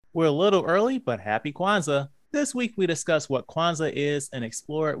We're a little early, but happy Kwanzaa. This week we discuss what Kwanzaa is and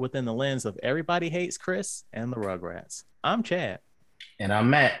explore it within the lens of Everybody Hates Chris and the Rugrats. I'm Chad, And I'm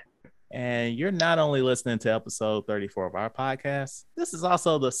Matt. and you're not only listening to episode 34 of our podcast, this is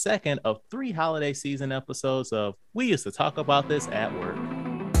also the second of three holiday season episodes of We Used to Talk About This at Work.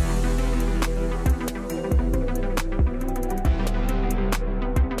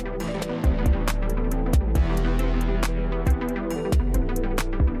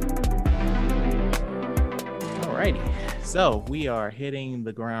 So we are hitting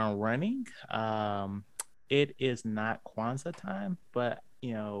the ground running. It is not Kwanzaa time, but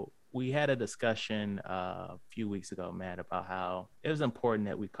we had a discussion a few weeks ago, Matt, about how it was important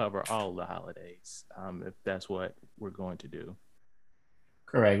that we cover all the holidays, if that's what we're going to do.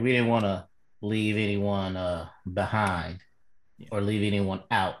 Correct. We didn't want to leave anyone behind or leave anyone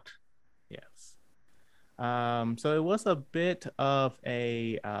out. Yes. So it was a bit of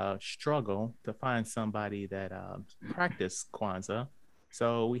a struggle to find somebody that practiced Kwanzaa.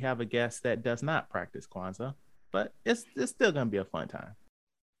 So we have a guest that does not practice Kwanzaa, but it's still gonna be a fun time.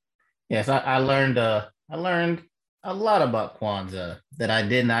 Yes, I learned a lot about Kwanzaa that I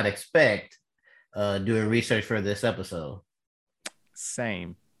did not expect doing research for this episode.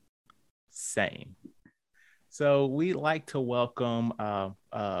 Same. So we like to welcome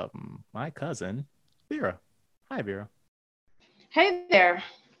my cousin Vera. Hi, Vera. Hey there.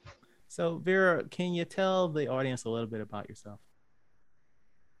 So, Vera, can you tell the audience a little bit about yourself?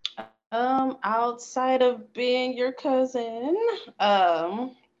 Outside of being your cousin, I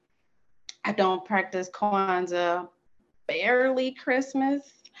don't practice Kwanzaa, barely Christmas.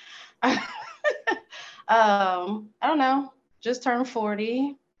 I don't know, just turned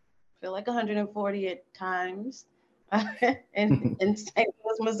 40, feel like 140 at times. in St.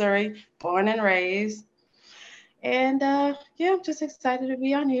 Louis, Missouri, born and raised. And yeah, I'm just excited to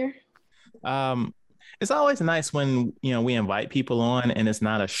be on here. It's always nice when we invite people on and it's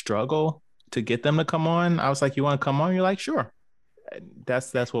not a struggle to get them to come on. I was like, you want to come on? You're like, sure.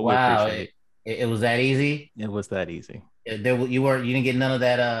 That's what we appreciate. It was that easy. It was that easy. You didn't get none of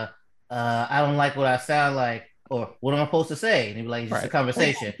that. I don't like what I sound like, or what am I supposed to say? And he'd be like, it's just a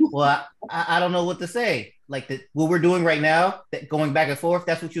conversation. Well, I don't know what to say. Like what we're doing right now, going back and forth.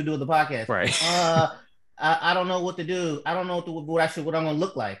 That's what you do with the podcast, right? I don't know what to do. I don't know what I'm going to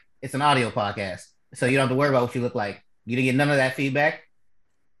look like. It's an audio podcast, so you don't have to worry about what you look like. You didn't get none of that feedback.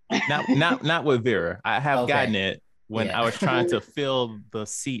 Not with Vera. I have gotten it when I was trying to fill the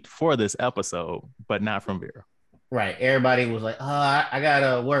seat for this episode, but not from Vera. Right. Everybody was like, I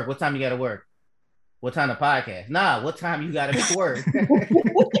gotta work. What time you gotta work? What time the podcast? Nah, what time you gotta work?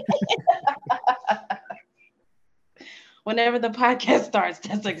 Whenever the podcast starts,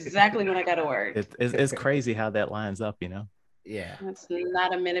 that's exactly when I gotta work. It's crazy how that lines up, Yeah. It's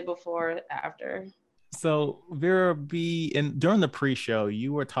not a minute before or after. So Vera, during the pre-show,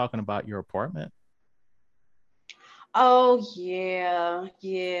 you were talking about your apartment. Oh yeah.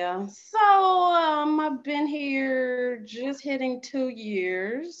 So I've been here just hitting 2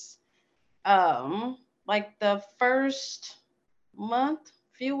 years. Like the first month,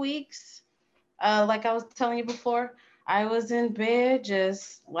 few weeks, like I was telling you before, I was in bed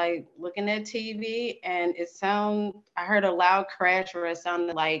just like looking at TV, and I heard a loud crash where it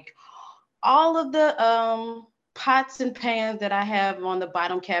sounded like all of the pots and pans that I have on the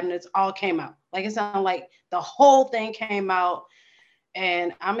bottom cabinets all came out. Like it sounded like the whole thing came out.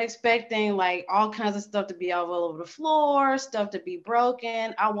 And I'm expecting like all kinds of stuff to be all over the floor, stuff to be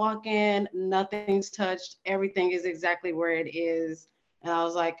broken. I walk in, nothing's touched. Everything is exactly where it is. And I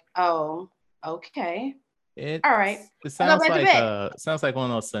was like, oh, okay. All right. It sounds like one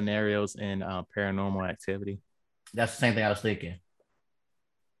of those scenarios in Paranormal Activity. That's the same thing I was thinking.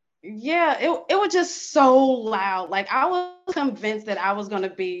 Yeah, it was just so loud. Like I was convinced that I was going to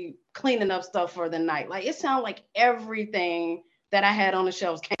be cleaning up stuff for the night. Like it sounded like everything that I had on the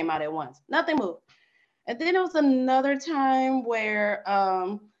shelves came out at once. Nothing moved. And then it was another time where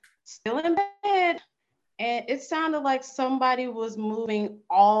still in bed, and it sounded like somebody was moving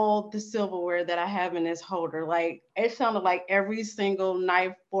all the silverware that I have in this holder. Like it sounded like every single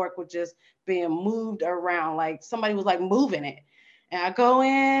knife, fork was just being moved around. Like somebody was like moving it. And I go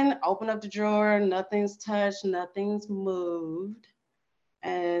in, open up the drawer, nothing's touched, nothing's moved.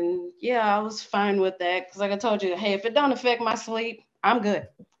 And yeah, I was fine with that because like I told you, hey, if it don't affect my sleep, I'm good.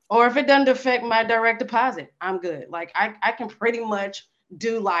 Or if it doesn't affect my direct deposit, I'm good. Like I can pretty much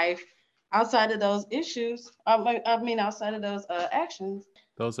do life outside of those issues. I mean, outside of those actions.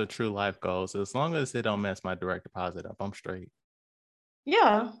 Those are true life goals. As long as it don't mess my direct deposit up, I'm straight.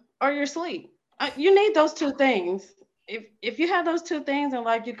 Yeah, or your sleep. You need those two things. if you have those two things in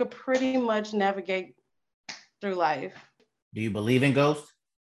life, you could pretty much navigate through life. Do you believe in ghosts?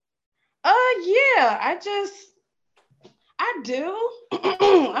 Yeah, I do.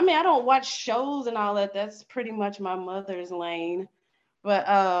 I mean, I don't watch shows and all that. That's pretty much my mother's lane. But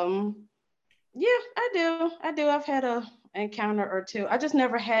yeah, I do. I do. I've had a encounter or two. I just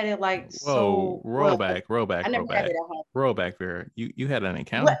never had it like Whoa, so well. roll I never had back, it at home. roll back, Vera. You had an What?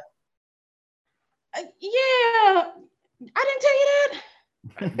 encounter? Yeah, I didn't tell you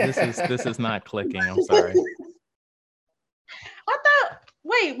that. This is not clicking. I'm sorry. I thought.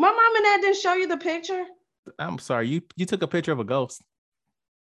 Wait, my mom and dad didn't show you the picture? I'm sorry. You took a picture of a ghost.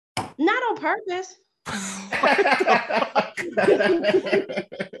 Not on purpose.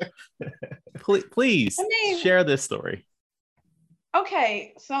 Please I mean, share this story.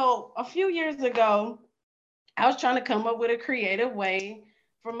 okay, so a few years ago, I was trying to come up with a creative way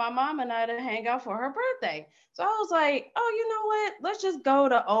for my mom and I to hang out for her birthday. So I was like, oh, you know what? Let's just go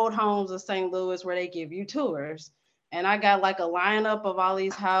to old homes of St. Louis where they give you tours. And I got like a lineup of all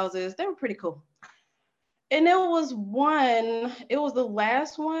these houses. They were pretty cool. And it was the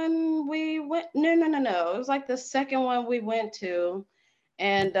last one we went. No. It was like the second one we went to.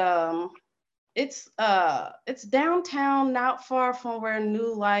 And it's downtown, not far from where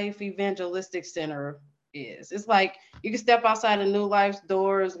New Life Evangelistic Center is. It's like you can step outside of New Life's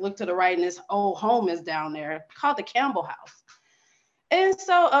doors, look to the right, and this old home is down there called the Campbell House. And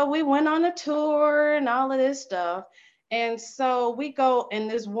so we went on a tour and all of this stuff. And so we go in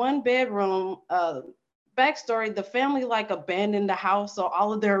this one bedroom. Backstory: the family like abandoned the house, so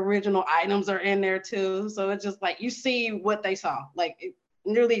all of their original items are in there too. So it's just like you see what they saw, like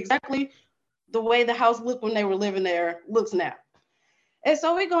nearly exactly the way the house looked when they were living there looks now. And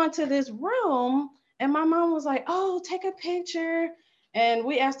so we go into this room, and my mom was like, "Oh, take a picture." And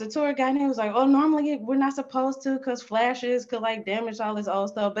we asked the tour guide, and he was like, "Oh, normally we're not supposed to because flashes could like damage all this old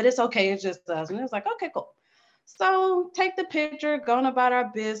stuff, but it's okay, it's just us." And it was like, "Okay, cool." So take the picture, going about our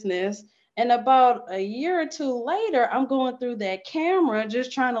business. And about a year or two later, I'm going through that camera,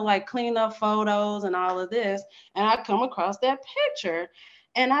 just trying to like clean up photos and all of this. And I come across that picture.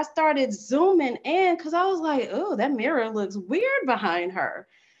 And I started zooming in because I was like, oh, that mirror looks weird behind her.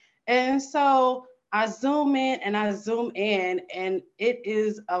 And so I zoom in and I zoom in, and it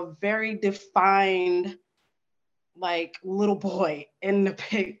is a very defined like little boy in the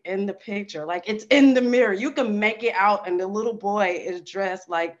picture. Like it's in the mirror. You can make it out, and the little boy is dressed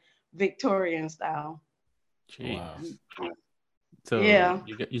like Victorian style. Jeez. Wow. So Yeah.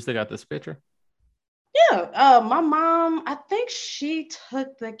 you still got this picture? Yeah. My mom, I think she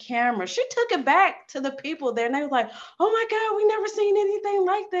took the camera. She took it back to the people there, and they were like, "Oh my God, we never seen anything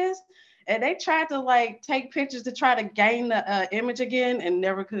like this." And they tried to like take pictures to try to gain the image again, and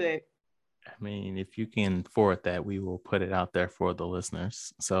never could. I mean, if you can forward that, we will put it out there for the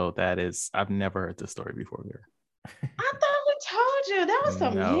listeners. So that is, I've never heard this story before here. I thought we told you that was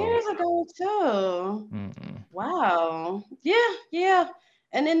some No. years ago too. Mm-mm. Wow. Yeah, yeah.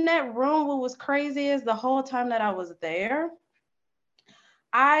 And in that room, what was crazy is the whole time that I was there,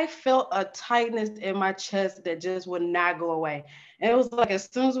 I felt a tightness in my chest that just would not go away. And it was like as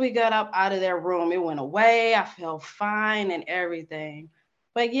soon as we got up out of that room, it went away. I felt fine and everything.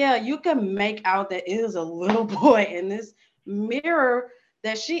 But yeah, you can make out that it is a little boy in this mirror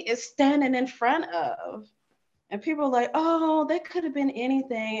that she is standing in front of. And people are like, oh, that could have been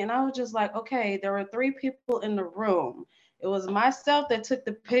anything. And I was just like, okay, there were three people in the room. It was myself that took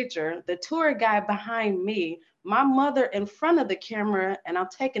the picture, the tour guide behind me, my mother in front of the camera, and I'm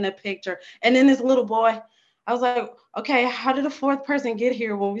taking a picture. And then this little boy, I was like, okay, how did a fourth person get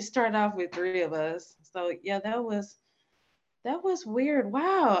here when we started off with three of us? So yeah, that was weird.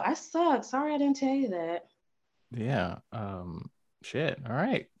 Wow, I suck. Sorry I didn't tell you that. Yeah. Shit. All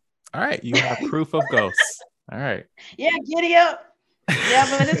right. All right. You have proof of ghosts. All right. Yeah, giddy up. Yeah,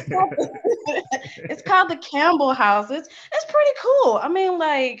 but it's called the Campbell House. It's pretty cool. I mean,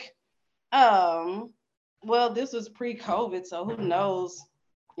 like, um, well, this was pre-COVID, so who knows,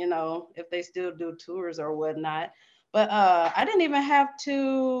 if they still do tours or whatnot. But I didn't even have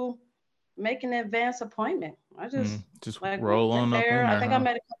to make an advance appointment. I Just like roll went on up there. in I there, think I huh? might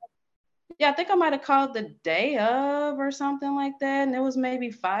have, yeah, I think I might have called the day of or something like that, and it was maybe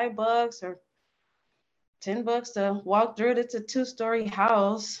 $5 or $10 to walk through it. It's a two-story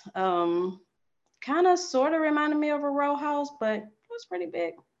house. Kind of sort of reminded me of a row house, but it was pretty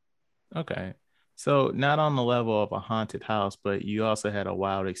big. Okay. So not on the level of a haunted house, but you also had a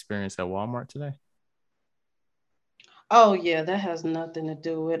wild experience at Walmart today? Oh yeah, that has nothing to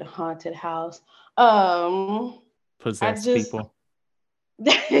do with a haunted house. Um, I Possessed just people.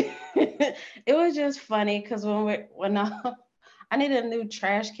 it was just funny because when I needed a new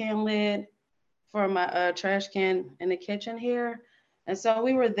trash can lid for my trash can in the kitchen here. And so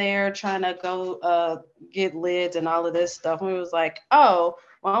we were there trying to go get lids and all of this stuff. And we was like, oh,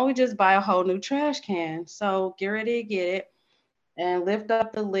 why don't we just buy a whole new trash can? So get ready to get it and lift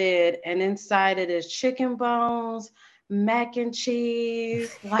up the lid. And inside it is chicken bones, mac and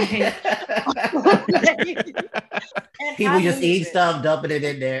cheese, like, and People I just lose eat it. stuff, dumping it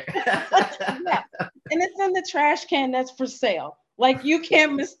in there. Yeah. And it's in the trash can that's for sale. Like you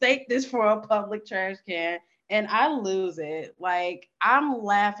can't mistake this for a public trash can. And I lose it. Like I'm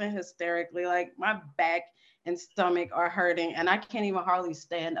laughing hysterically. Like my back and stomach are hurting and I can't even hardly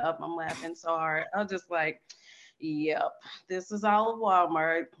stand up. I'm laughing so hard. I'm just like, yep, this is all of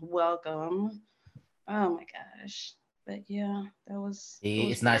Walmart. Welcome. Oh my gosh. But yeah, it was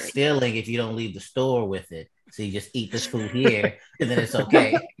It's not weird. stealing if you don't leave the store with it. So you just eat this food here, and then it's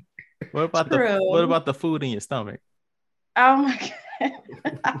okay. What True. about the food in your stomach? Oh my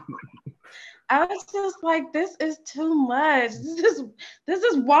god. I was just like, this is too much. This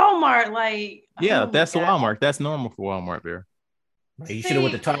is Walmart. Like, Yeah, oh my that's god. Walmart. That's normal for Walmart there. You should have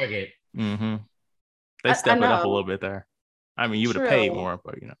went to See, Target. Mm-hmm. They I step it up a little know, bit there. I mean, you would have paid true. more,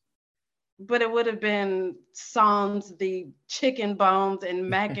 but you know. But it would have been sans the chicken bones and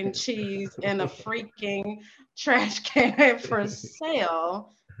mac and cheese in a freaking trash can for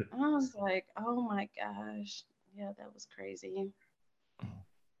sale. I was like, oh my gosh. Yeah, that was crazy.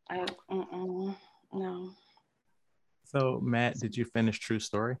 No. So, Matt, did you finish True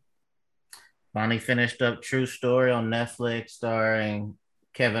Story? Finally finished up True Story on Netflix, starring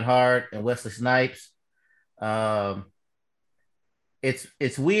Kevin Hart and Wesley Snipes. Um,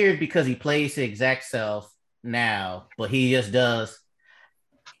 it's weird because he plays his exact self now, but he just does.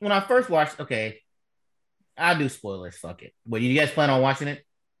 When I first watched, okay, I do spoilers. Fuck it. But you guys plan on watching it?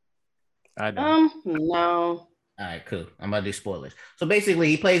 I don't. No. All right, cool. I'm gonna do spoilers. So basically,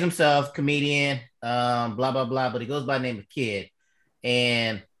 he plays himself, comedian, blah blah blah, but he goes by the name of Kid,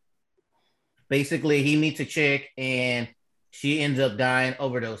 and basically he meets a chick, and she ends up dying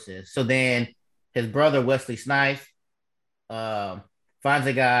overdoses. So then his brother Wesley Snipes um, finds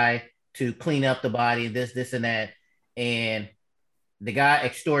a guy to clean up the body, this and that, and the guy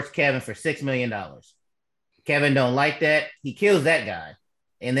extorts Kevin for $6 million. Kevin don't like that. He kills that guy,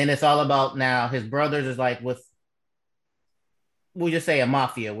 and then it's all about now his brothers is like with we'll just say a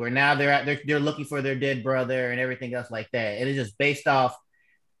mafia where now they're looking for their dead brother and everything else like that. And it's just based off.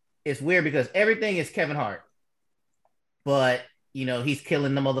 It's weird because everything is Kevin Hart, but he's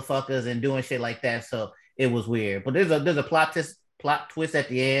killing the motherfuckers and doing shit like that. So it was weird. But there's a plot twist at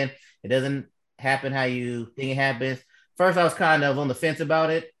the end. It doesn't happen how you think it happens. First, I was kind of on the fence about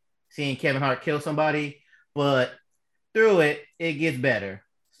it, seeing Kevin Hart kill somebody, but through it gets better.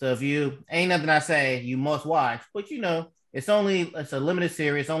 So if you ain't nothing I say, you must watch. But it's a limited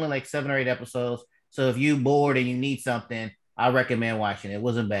series, only like 7 or 8 episodes. So if you bored and you need something, I recommend watching it. It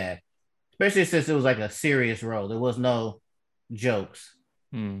wasn't bad, especially since it was like a serious role. There was no jokes.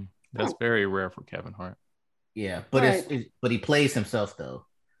 That's very rare for Kevin Hart. Yeah, but Right. but he plays himself though,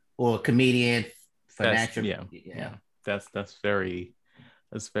 or a comedian, That's financial. yeah. That's very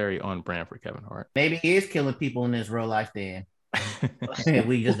on brand for Kevin Hart. Maybe he is killing people in his real life. Then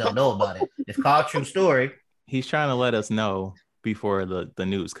we just don't know about it. It's called True Story. He's trying to let us know before the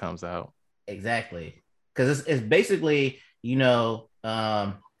news comes out. Exactly, because it's basically he got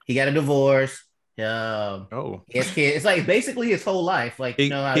a divorce. His kid. It's like basically his whole life. Like he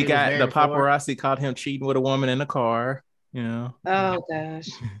how he was got the before. paparazzi caught him cheating with a woman in the car. Oh gosh.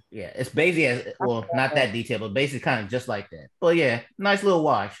 Yeah, it's basically not that detailed, but basically kind of just like that. But yeah, nice little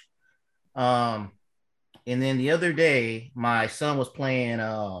watch. And then the other day, my son was playing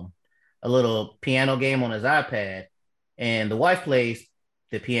a little piano game on his iPad, and the wife plays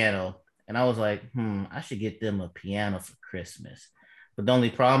the piano, and I was like, I should get them a piano for Christmas. But the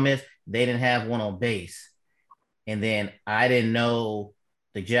only problem is they didn't have one on base, and then I didn't know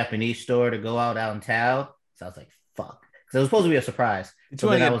the Japanese store to go out in town, so I was like, fuck. Because it was supposed to be a surprise. Did you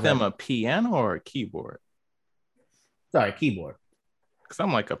want to get them a piano or a keyboard? Sorry, keyboard. Because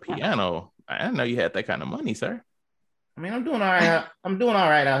I'm like, a piano. I didn't know you had that kind of money, sir. I mean, I'm doing all right. I'm doing all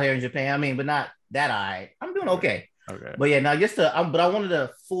right out here in Japan. I mean, but not that all right. I'm doing okay. Okay. But yeah, now but I wanted a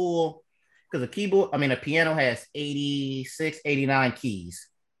full, because a piano has 86, 89 keys.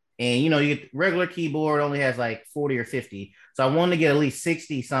 And, your regular keyboard only has like 40 or 50. So I wanted to get at least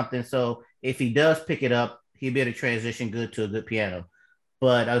 60 something. So if he does pick it up, he'd be able to transition good to a good piano.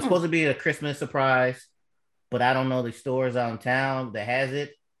 But I was supposed to be a Christmas surprise, but I don't know the stores out in town that has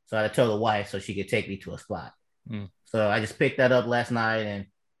it. So I told the wife so she could take me to a spot. So I just picked that up last night, and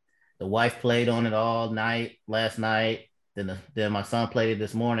The wife played on it all night last night. Then my son played it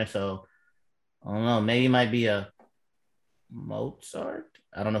this morning. So I don't know. Maybe it might be a Mozart.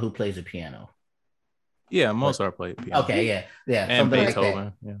 I don't know who plays the piano. Yeah, Mozart played piano. Okay, yeah, and something Beethoven.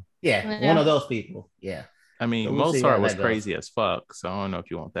 like that. Yeah, one of those people. Yeah. I mean, So Mozart was crazy as fuck. So I don't know if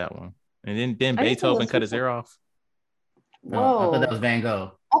you want that one. And then Beethoven cut his ear off. Whoa! No, I thought that was Van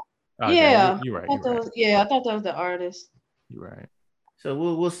Gogh. Oh, yeah, you're right. I thought that was the artist. You're right. So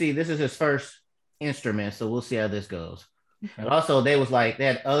we'll see. This is his first instrument, so we'll see how this goes. Okay. And also, they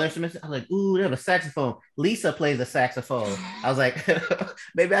had other instruments. I was like, ooh, they have a saxophone. Lisa plays the saxophone. I was like,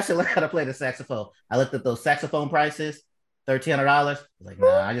 maybe I should learn how to play the saxophone. I looked at those saxophone prices, $1,300. I was like,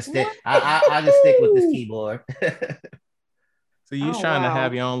 nah, I just stick with this keyboard. So you're trying to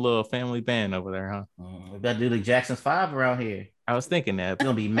have your own little family band over there, huh? We got to do the Jackson's 5 around here. I was thinking that. You're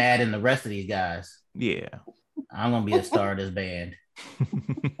gonna be mad in the rest of these guys. Yeah. I'm gonna be the star of this band.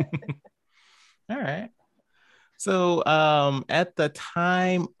 All right. So at the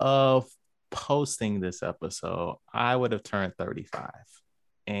time of posting this episode, I would have turned 35.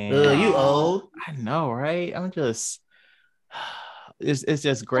 And you old. I know, right? I'm just it's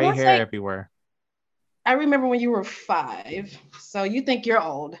just gray hair everywhere. I remember when you were 5, so you think you're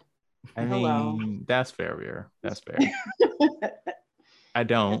old. I mean, that's fair, Vera. That's fair. I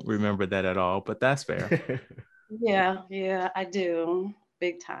don't remember that at all, but that's fair. Yeah, I do.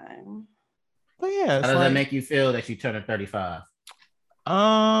 Big time. But yeah, how does that make you feel that you turned 35?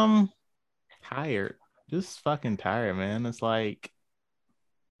 Tired. Just fucking tired, man. It's like,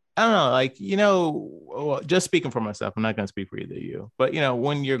 I don't know, like, just speaking for myself, I'm not going to speak for either of you, but,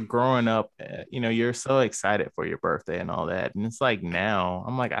 when you're growing up, you're so excited for your birthday and all that. And it's like now,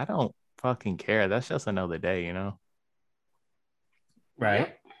 I'm like, I don't fucking care. That's just another day,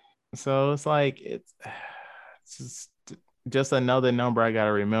 Right. So it's like, it's just another number I got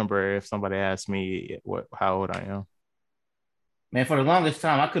to remember if somebody asks me how old I am. Man, for the longest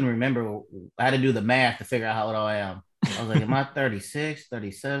time, I couldn't remember. I had to do the math to figure out how old I am. I was like, am I 36,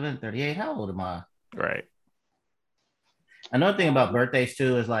 37, 38? How old am I? Right. Another thing about birthdays,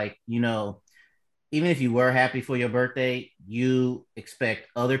 too, is like, even if you were happy for your birthday, you expect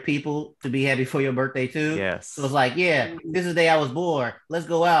other people to be happy for your birthday, too. Yes. So it's like, yeah, this is the day I was born. Let's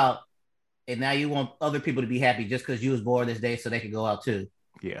go out. And now you want other people to be happy just because you was born this day so they can go out, too.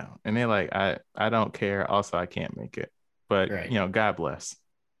 Yeah. And they're like, I don't care. Also, I can't make it. But, right. God bless.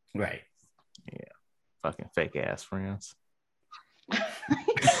 Right. Yeah. Fucking fake ass friends.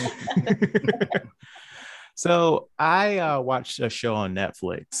 So I watched a show on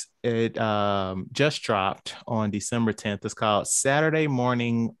Netflix. It just dropped on December 10th. It's called Saturday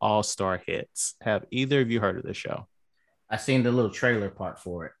Morning All-Star Hits. Have either of you heard of this show? I seen the little trailer part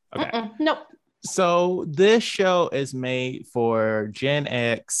for it. Okay. Nope. So this show is made for Gen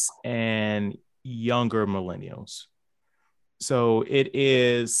X and younger millennials. So it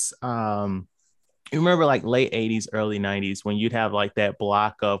is you remember like late 80s, early 90s when you'd have like that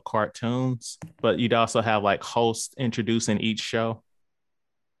block of cartoons, but you'd also have like hosts introducing each show.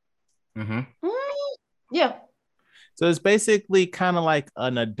 Mm-hmm. Yeah. So it's basically kind of like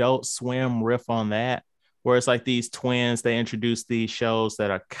an Adult Swim riff on that, where it's like these twins, they introduce these shows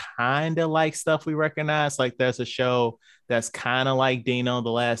that are kind of like stuff we recognize. Like there's a show that's kind of like Dino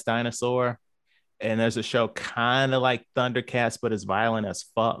the Last Dinosaur. And there's a show kind of like Thundercats, but it's violent as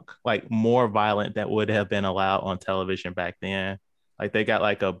fuck, like more violent that would have been allowed on television back then. Like they got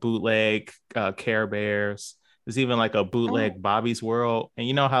like a bootleg Care Bears. There's even like a bootleg Bobby's World. And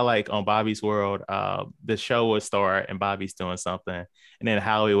you know how like on Bobby's World, the show would start and Bobby's doing something. And then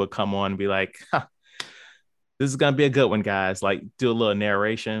Howie would come on and be like, this is going to be a good one, guys. Like do a little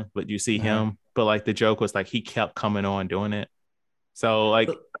narration, but you see him. But like the joke was like he kept coming on doing it. So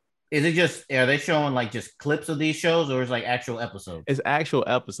like... Is it just, are they showing like just clips of these shows or is like actual episodes? It's actual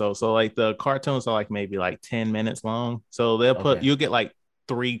episodes. So like the cartoons are like maybe like 10 minutes long. So they'll you'll get like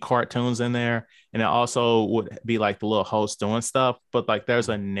 3 cartoons in there. And it also would be like the little host doing stuff, but like there's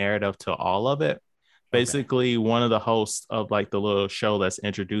a narrative to all of it. Basically, one of the hosts of like the little show that's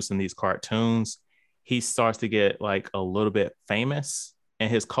introducing these cartoons, he starts to get like a little bit famous.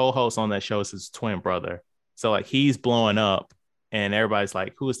 And his co-host on that show is his twin brother. So like he's blowing up. And everybody's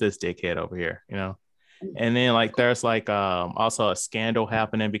like, who is this dickhead over here? And then like there's like also a scandal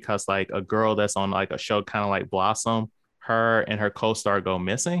happening because like a girl that's on like a show kind of like Blossom, her and her co-star go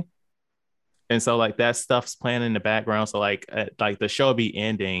missing. And so like that stuff's playing in the background. So like the show will be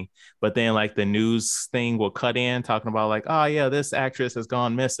ending, but then like the news thing will cut in talking about like, oh yeah, this actress has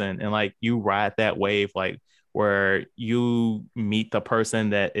gone missing. And like you ride that wave like where you meet the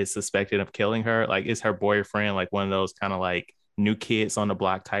person that is suspected of killing her. Like is her boyfriend like one of those kind of like New Kids on the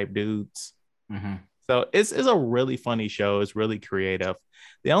Block type dudes. Mm-hmm. So it's a really funny show. It's really creative.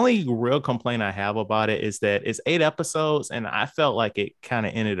 The only real complaint I have about it is that it's 8 episodes, and I felt like it kind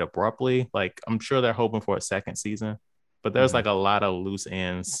of ended abruptly. Like, I'm sure they're hoping for a second season, but there's like a lot of loose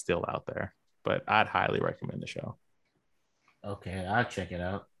ends still out there. But I'd highly recommend the show. Okay, I'll check it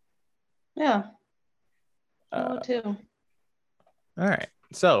out. Yeah. I would too. All right.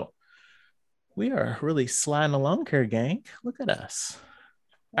 So we are really sliding along here, gang. Look at us.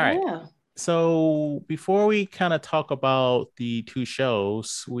 All right. Yeah. So before we kind of talk about the 2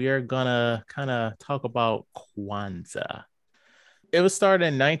 shows, we are gonna kind of talk about Kwanzaa. It was started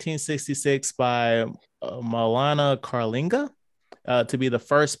in 1966 by Maulana Karlinga to be the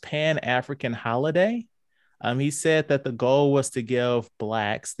first Pan-African holiday. He said that the goal was to give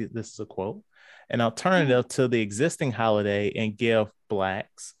Blacks, this is a quote, an alternative to the existing holiday and give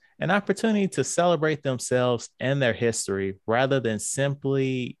Blacks an opportunity to celebrate themselves and their history rather than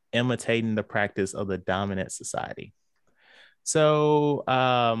simply imitating the practice of the dominant society. So,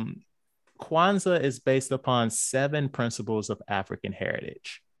 Kwanzaa is based upon 7 principles of African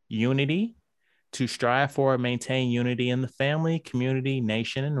heritage: unity, to strive for and maintain unity in the family, community,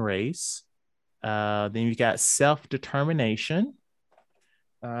 nation, and race. Then you've got self-determination,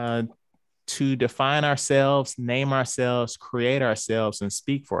 to define ourselves, name ourselves, create ourselves, and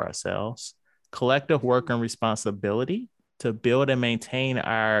speak for ourselves. Collective work and responsibility, to build and maintain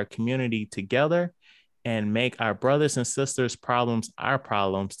our community together and make our brothers and sisters' problems our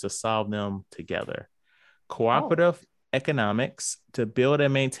problems to solve them together. Cooperative economics, to build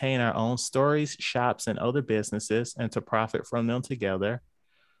and maintain our own stores, shops, and other businesses and to profit from them together.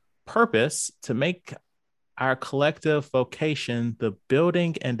 Purpose, to make our collective vocation the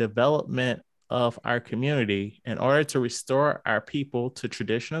building and development of our community in order to restore our people to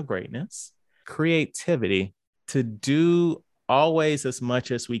traditional greatness. Creativity, to do always as much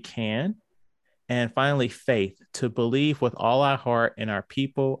as we can. And finally, faith, to believe with all our heart in our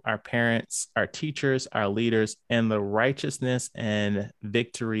people, our parents, our teachers, our leaders, and the righteousness and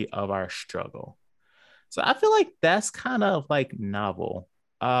victory of our struggle. So I feel like that's kind of like novel.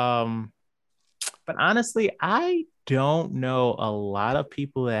 But honestly, I don't know a lot of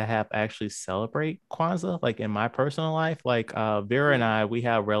people that have actually celebrate Kwanzaa, like in my personal life. Like Vera and I, we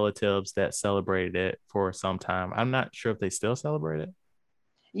have relatives that celebrated it for some time. I'm not sure if they still celebrate it.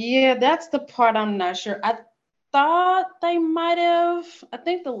 Yeah, that's the part I'm not sure. I thought they might have. I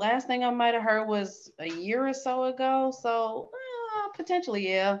think the last thing I might have heard was a year or so ago. So potentially,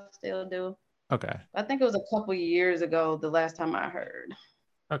 yeah, still do. Okay. I think it was a couple years ago the last time I heard.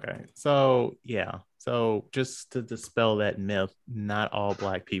 Okay. So, yeah. So, just to dispel that myth, not all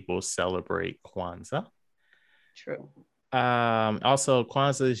Black people celebrate Kwanzaa. True. Also,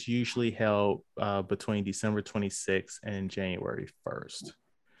 Kwanzaa is usually held between December 26th and January 1st.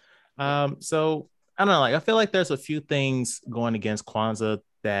 So, I don't know. Like, I feel like there's a few things going against Kwanzaa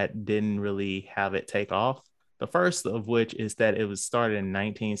that didn't really have it take off. The first of which is that it was started in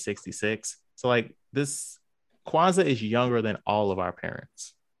 1966. So, like, this Kwanzaa is younger than all of our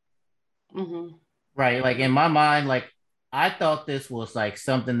parents. Mm-hmm. Right. Like in my mind, like I thought this was like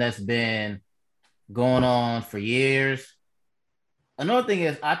something that's been going on for years. Another thing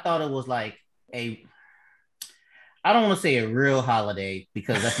is I thought it was like I don't want to say a real holiday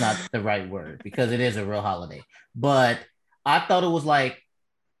because that's not the right word because it is a real holiday. But I thought it was like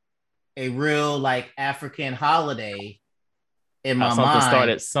a real like African holiday in my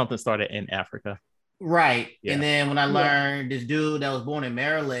mind. Something started in Africa. Right. Yeah. And then when I learned this dude that was born in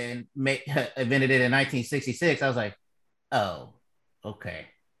Maryland invented it in 1966, I was like, oh, okay.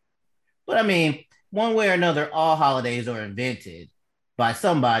 But I mean, one way or another, all holidays are invented by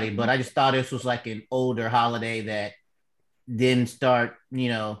somebody, but I just thought this was like an older holiday that didn't start,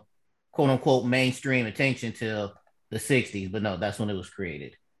 quote unquote, mainstream attention till the 60s. But no, that's when it was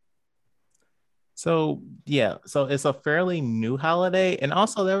created. So, yeah, so it's a fairly new holiday. And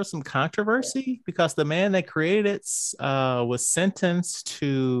also, there was some controversy because the man that created it was sentenced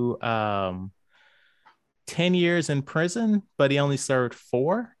to 10 years in prison, but he only served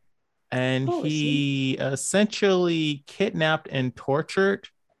 4. And he essentially kidnapped and tortured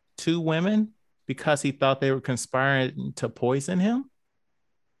 2 women because he thought they were conspiring to poison him.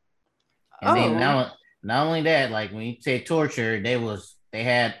 And then not only that, like when you say torture, they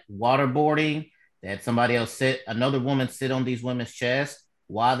had waterboarding. They had somebody else another woman sit on these women's chests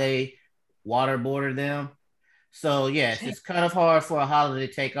while they waterboarded them. So yes, it's kind of hard for a holiday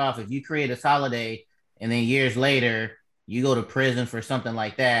to take off. If you create this holiday and then years later you go to prison for something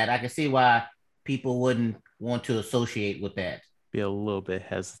like that, I can see why people wouldn't want to associate with that. Be a little bit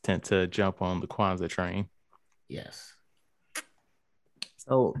hesitant to jump on the Kwanzaa train. Yes.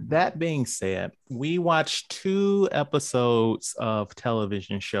 So that being said, we watched 2 episodes of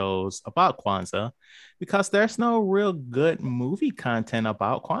television shows about Kwanzaa because there's no real good movie content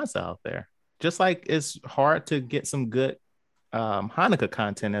about Kwanzaa out there. Just like it's hard to get some good Hanukkah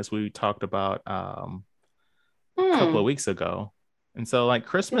content, as we talked about a couple of weeks ago. And so, like,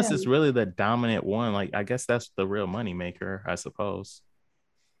 Christmas is really the dominant one. Like, I guess that's the real money maker, I suppose.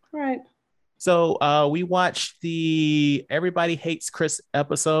 Right. So we watched the Everybody Hates Chris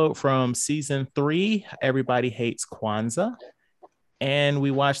episode from season 3, Everybody Hates Kwanzaa. And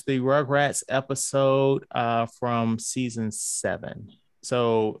we watched the Rugrats episode from season 7.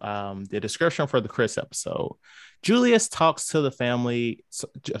 So the description for the Chris episode. Julius talks the family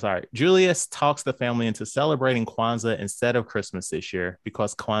into celebrating Kwanzaa instead of Christmas this year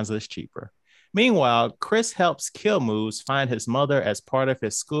because Kwanzaa is cheaper. Meanwhile, Chris helps Kill Moose find his mother as part of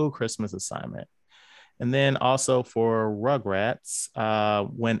his school Christmas assignment. And then also for Rugrats,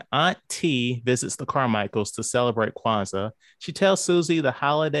 when Aunt T visits the Carmichaels to celebrate Kwanzaa, she tells Susie the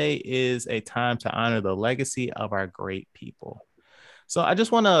holiday is a time to honor the legacy of our great people. So I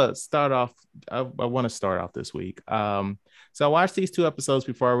just want to start off. I want to start off this week. So I watched these 2 episodes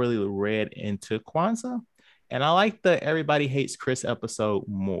before I really read into Kwanzaa, and I like the Everybody Hates Chris episode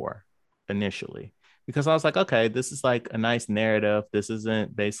more initially because I was like, okay, this is like a nice narrative. This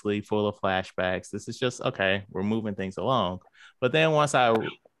isn't basically full of flashbacks. This is just okay. We're moving things along. But then once I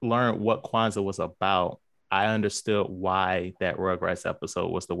learned what Kwanzaa was about, I understood why that Rugrats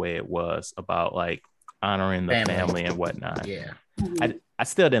episode was the way it was about like honoring the family and whatnot. Yeah. I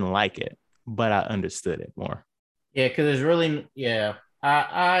still didn't like it, but I understood it more. Yeah, because it's really, yeah.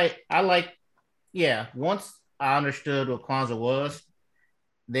 I like, yeah. Once I understood what Kwanzaa was,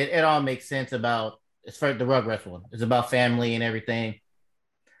 then it all makes sense about, it's for the Rugrats one. It's about family and everything.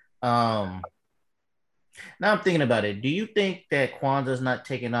 Now I'm thinking about it. Do you think that Kwanzaa's not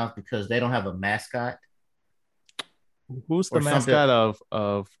taking off because they don't have a mascot? Who's the mascot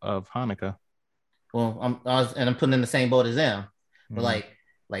of Hanukkah? Well, I'm putting in the same boat as them. But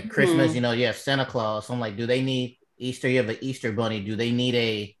like Christmas, you have Santa Claus. So I'm like, do they need Easter? You have an Easter bunny. Do they need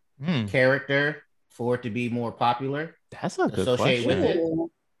a character for it to be more popular? That's a good question. With it?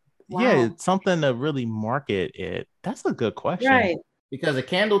 Wow. Yeah, it's something to really market it. That's a good question. Right. Because the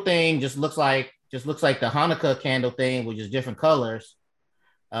candle thing just looks like the Hanukkah candle thing, which is different colors.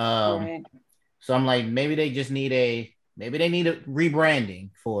 Right. So I'm like, maybe they need a rebranding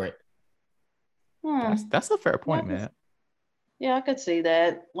for it. That's a fair point, man. Yeah, I could see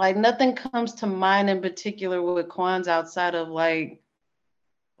that. Like nothing comes to mind in particular with Kwanzaa outside of like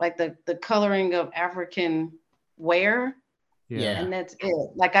the coloring of African wear. Yeah. And that's it.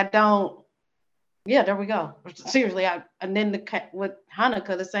 Like I don't. Yeah, there we go. Seriously, and then with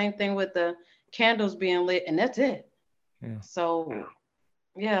Hanukkah, the same thing with the candles being lit, and that's it. Yeah. So,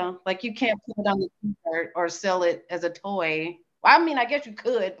 yeah, like you can't put it on the t-shirt or sell it as a toy. Well, I mean, I guess you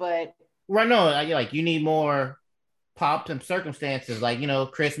could, but right. No, like you need more pops and circumstances. Like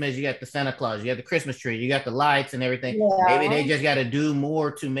Christmas, you got the Santa Claus, you got the Christmas tree, you got the lights and everything. Yeah. Maybe they just got to do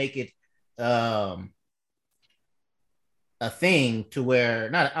more to make it a thing to where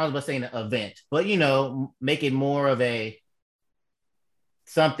I was about to say an event, but make it more of a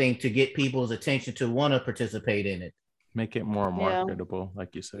something to get people's attention to want to participate in it. Make it more marketable,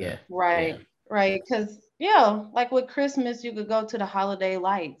 like you said. Yeah. Right. Yeah. Right. Because like with Christmas, you could go to the holiday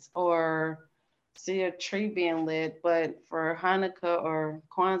lights or see a tree being lit, but for Hanukkah or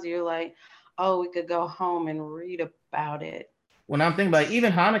Kwanzaa, you're like, oh, we could go home and read about it. When I'm thinking about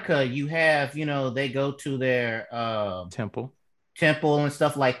even Hanukkah, you have, they go to their temple and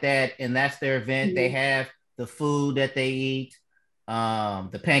stuff like that, and that's their event. Mm-hmm. They have the food that they eat,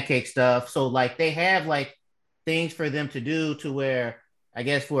 the pancake stuff. So like they have like things for them to do to where I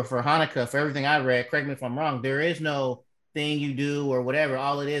guess for Hanukkah, for everything I read, correct me if I'm wrong, there is no thing you do or whatever.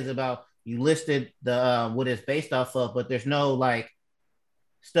 All it is about you listed the what it's based off of, but there's no like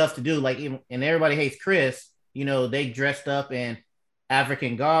stuff to do. Like and Everybody Hates Chris. They dressed up in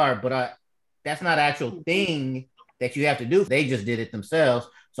African garb, but that's not an actual thing that you have to do. They just did it themselves.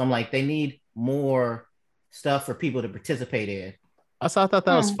 So I'm like, they need more stuff for people to participate in. Also, I thought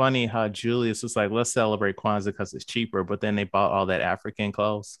that was funny how Julius was like, let's celebrate Kwanzaa because it's cheaper, but then they bought all that African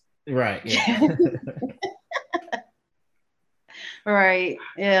clothes. Right. Yeah. Right.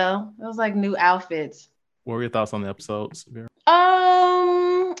 Yeah. It was like new outfits. What were your thoughts on the episodes, Vera?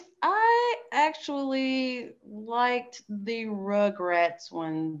 I actually liked the Rugrats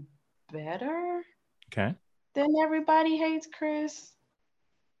one better. Okay. Than Everybody Hates Chris.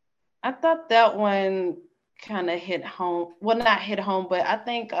 I thought that one kind of hit home. Well, not hit home, but I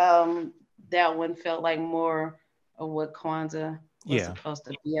think that one felt like more of what Kwanzaa was Yeah. supposed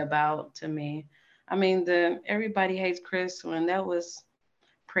to be about to me. I mean, the Everybody Hates Chris one, that was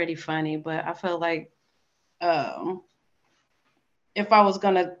pretty funny, but I felt like um, if I was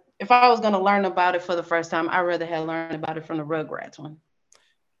gonna learn about it for the first time, I'd rather have learned about it from the Rugrats one.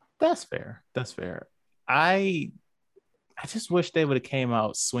 That's fair. That's fair. I I just wish they would have came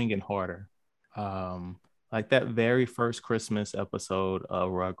out swinging harder. Um, like that very first Christmas episode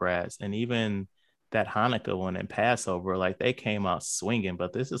of Rugrats, and even that Hanukkah one and Passover, like they came out swinging.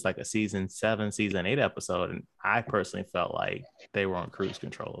 But this is like a season 7, season 8 episode, and I personally felt like they were on cruise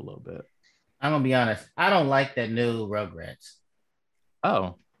control a little bit. I'm gonna be honest. I don't like that new Rugrats.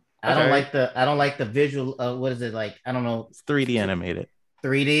 Oh, I don't okay. like the visual. What is it like? I don't know. It's 3D animated.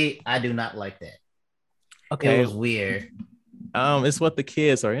 3D. I do not like that. It Okay. was weird. It's what the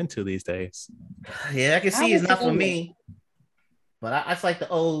kids are into these days. Yeah, I can I see it's was not for in it. me. But I just like the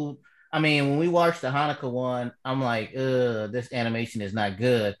old. I mean, when we watched the Hanukkah one, I'm like, this animation is not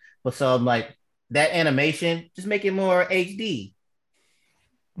good. But so I'm like, that animation, just make it more HD.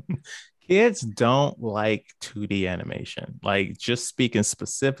 Kids don't like 2D animation. Like, just speaking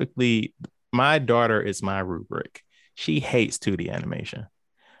specifically, my daughter is my rubric. She hates 2D animation,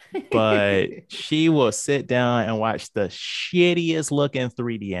 but she will sit down and watch the shittiest looking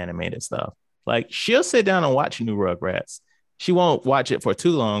 3D animated stuff. Like, she'll sit down and watch new Rugrats. She won't watch it for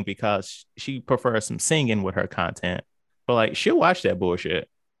too long because she prefers some singing with her content. But like, she'll watch that bullshit.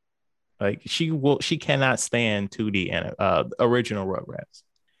 Like, she cannot stand 2D and original Rugrats.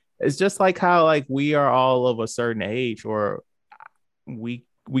 It's just like how like we are all of a certain age, or we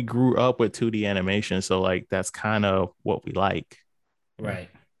grew up with 2D animation, so like that's kind of what we like. Yeah. Right.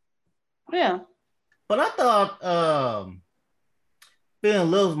 Yeah. But I thought Phil and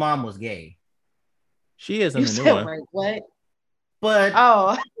Lil's mom was gay. She is in You the new said, one. wait, what? But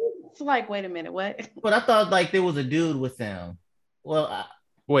Oh, it's like, wait a minute, what? I thought like there was a dude with them. Well,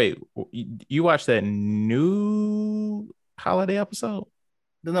 Wait, you watched that new holiday episode?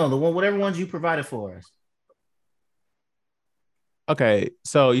 no, the one, whatever ones you provided for us. Okay,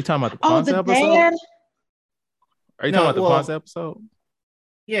 so you talking about the Oh, the Kwanzaa episode? dad? Are you talking No, about the well, Kwanzaa episode?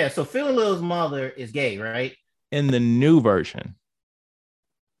 yeah. So Phil and Lil's mother is gay, right? In the new version.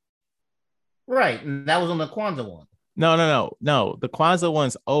 Right, and that was on the Kwanzaa one. No. The Kwanzaa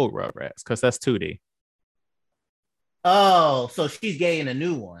one's old Rugrats because that's 2D. Oh, so she's gay in the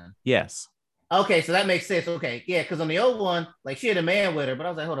new one. Yes. Okay, so that makes sense. Okay, yeah, because on the old one, like she had a man with her, but I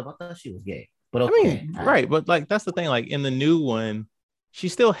was like, hold up, I thought she was gay. But I okay, mean, all right. right, but like that's the thing. Like in the new one, she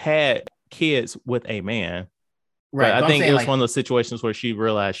still had kids with a man, but Right. I But I'm think it saying was like, one of those situations where she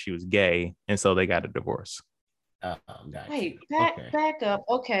realized she was gay, and so they got a divorce. oh, gotcha. Wait, Okay. back up.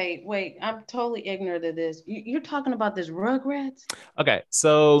 Okay, wait, I'm totally ignorant of this. You're talking about this Rugrats? Okay,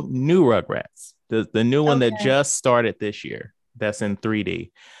 so new Rugrats, the new one that Okay. just started this year, that's in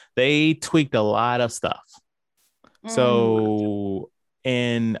 3D. They tweaked a lot of stuff. Mm, So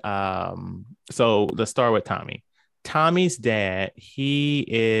so let's start with Tommy. Tommy's dad, he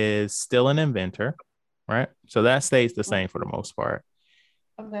is still an inventor, right? So that stays the same for the most part.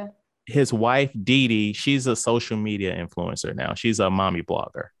 okay. His wife, Dee Dee, she's a social media influencer now. She's a mommy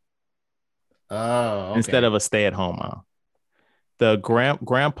blogger Oh, instead okay. of a stay-at-home mom. The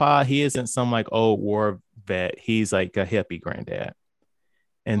grandpa, he isn't some like old war vet. He's like a hippie granddad.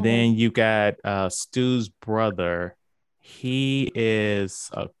 And Mm-hmm. then you got Stu's brother. He is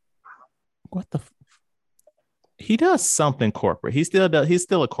what the he does something corporate. He's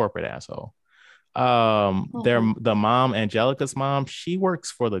still a corporate asshole. Mm-hmm. The mom, Angelica's mom, she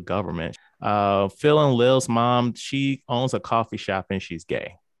works for the government. Phil and Lil's mom, she owns a coffee shop and she's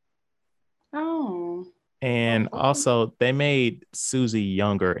gay. Oh. And Okay. also they made Susie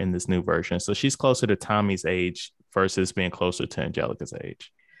younger in this new version. So she's closer to Tommy's age versus being closer to Angelica's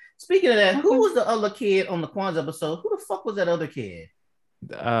age. Speaking of that, who Okay. was the other kid on the Kwanzaa episode? Who the fuck was that other kid? You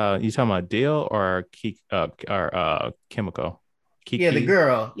talking about Deal or Chemical? Yeah, the Kiki?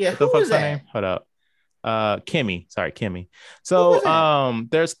 girl. Yeah, What the who was fuck's her that? name? Hold up. Kimmy. Sorry, Kimmy. Who was So that?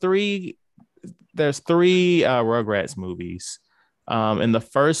 there's three Rugrats movies. In the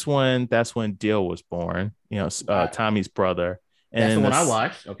first one, that's when Deal was born, I, Tommy's brother. that's the And one I the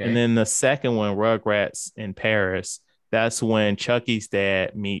watched. and Okay. then the second one, Rugrats in Paris, that's when Chucky's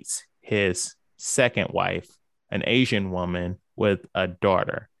dad meets his second wife, an Asian woman with a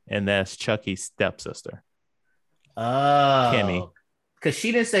daughter, and that's Chucky's stepsister, Kimmy. Oh, because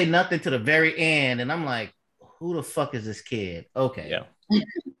she didn't say nothing to the very end, and I'm like, who the fuck is this kid? Okay.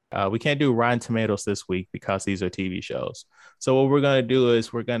 Yeah. We can't do Rotten Tomatoes this week because these are TV shows. So what we're gonna do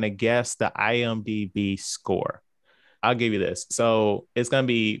is we're gonna guess the IMDb score. I'll give you this. So it's gonna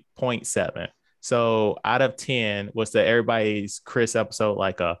be 0.7. So out of 10, was the Everybody's Chris episode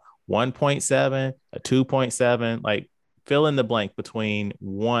like a 1.7, a 2.7? Like fill in the blank between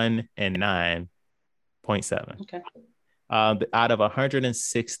 1 and 9.7. Okay. Out of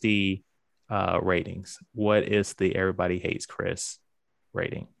 160 ratings, what is the Everybody Hates Chris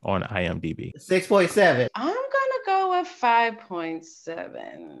rating on IMDb? 6.7. I'm gonna go with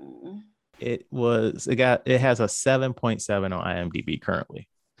 5.7. It has a 7.7 on IMDb currently.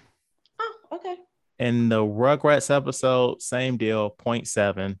 Oh, okay. And the Rugrats episode, same deal,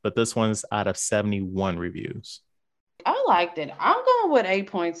 0.7, but this one's out of 71 reviews. I liked it. I'm going with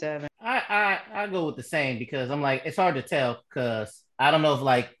 8.7. I go with the same because I'm like, it's hard to tell because I don't know if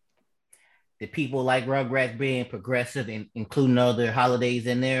like the people like Rugrats being progressive and including other holidays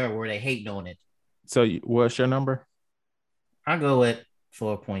in there, or were they hating on it? So what's your number? I go with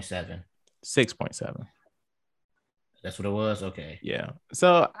 4.7. 6.7. That's what it was. Okay. Yeah.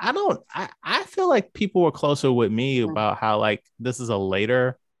 So I feel like people were closer with me about how like this is a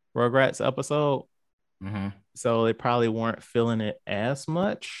later Rugrats episode. Mm-hmm. So they probably weren't feeling it as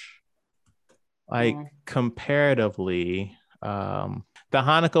much. Like comparatively, the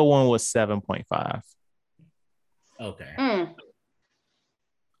Hanukkah one was 7.5. Okay.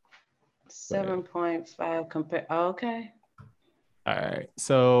 7.5 compare. Okay. All right.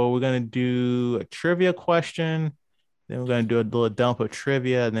 So we're gonna do a trivia question. Then we're gonna do a little dump of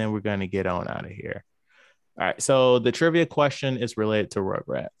trivia, and then we're gonna get on out of here. All right. So the trivia question is related to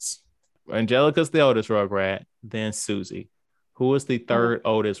Rugrats. Angelica's the oldest Rugrat, then Susie. Who is the third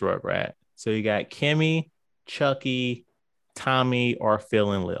oldest Rugrat? So you got Kimmy, Chucky, Tommy, or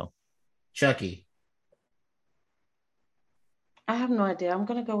Phil and Lil. Chucky. I have no idea. I'm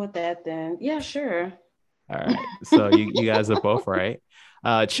gonna go with that then. Yeah, sure. All right. So you guys are both right.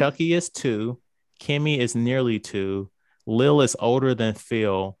 Chucky is 2. Kimmy is nearly 2. Lil is older than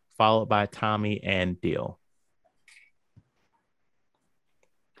Phil, followed by Tommy and Dill.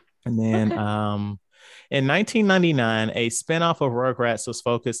 And then in 1999, a spinoff of Rugrats was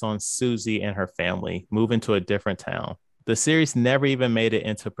focused on Susie and her family moving to a different town. The series never even made it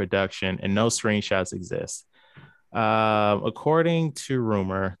into production, and no screenshots exist. According to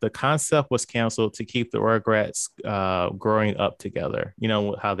rumor, the concept was canceled to keep the Rugrats growing up together. You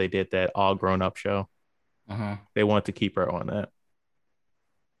know how they did that all grown up show? They wanted to keep her on that.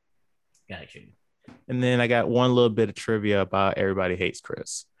 Got you. And then I got one little bit of trivia about Everybody Hates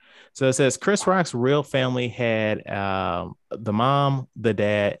Chris. So it says Chris Rock's real family had the mom, the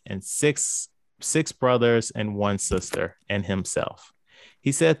dad, and six brothers and one sister, and himself.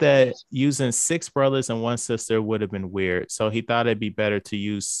 He said that using 6 brothers and 1 sister would have been weird. So he thought it'd be better to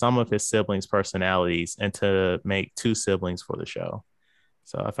use some of his siblings' personalities and to make 2 siblings for the show.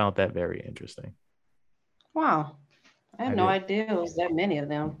 So I found that very interesting. Wow. I had no idea it was that many of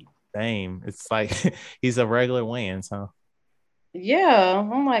them. Same. It's like he's a regular Wayans, huh? Yeah.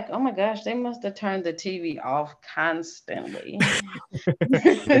 I'm like, oh my gosh, they must have turned the TV off constantly.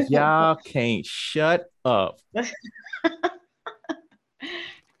 Y'all can't shut up.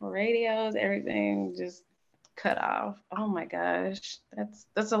 Radios, everything just cut off. Oh my gosh,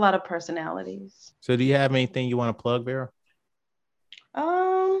 that's a lot of personalities. So do you have anything you want to plug, Vera?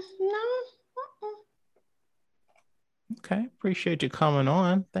 No. Okay, appreciate you coming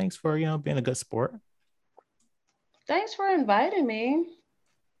on. Thanks for being a good sport. Thanks for inviting me.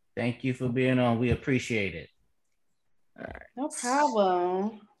 Thank you for being on. We appreciate it. All right. No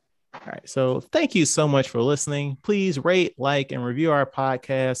problem. All right. So thank you so much for listening. Please rate, like, and review our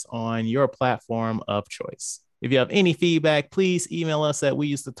podcast on your platform of choice. If you have any feedback, please email us at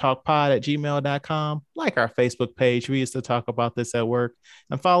weusedtotalkpod@gmail.com. Like our Facebook page, We Used to Talk About This at Work,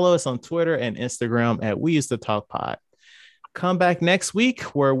 and follow us on Twitter and Instagram at We Used to Talk Pod. Come back next week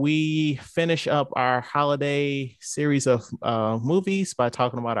where we finish up our holiday series of movies by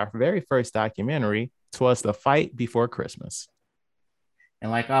talking about our very first documentary, "'Twas the Fight Before Christmas."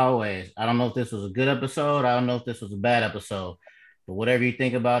 And like always, I don't know if this was a good episode. I don't know if this was a bad episode. But whatever you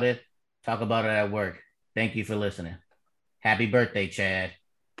think about it, talk about it at work. Thank you for listening. Happy birthday, Chad.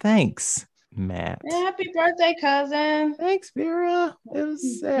 Thanks, Matt. Yeah, happy birthday, cousin. Thanks, Vera.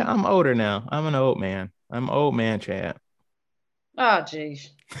 I'm older now. I'm an old man. I'm old man, Chad. Oh, geez.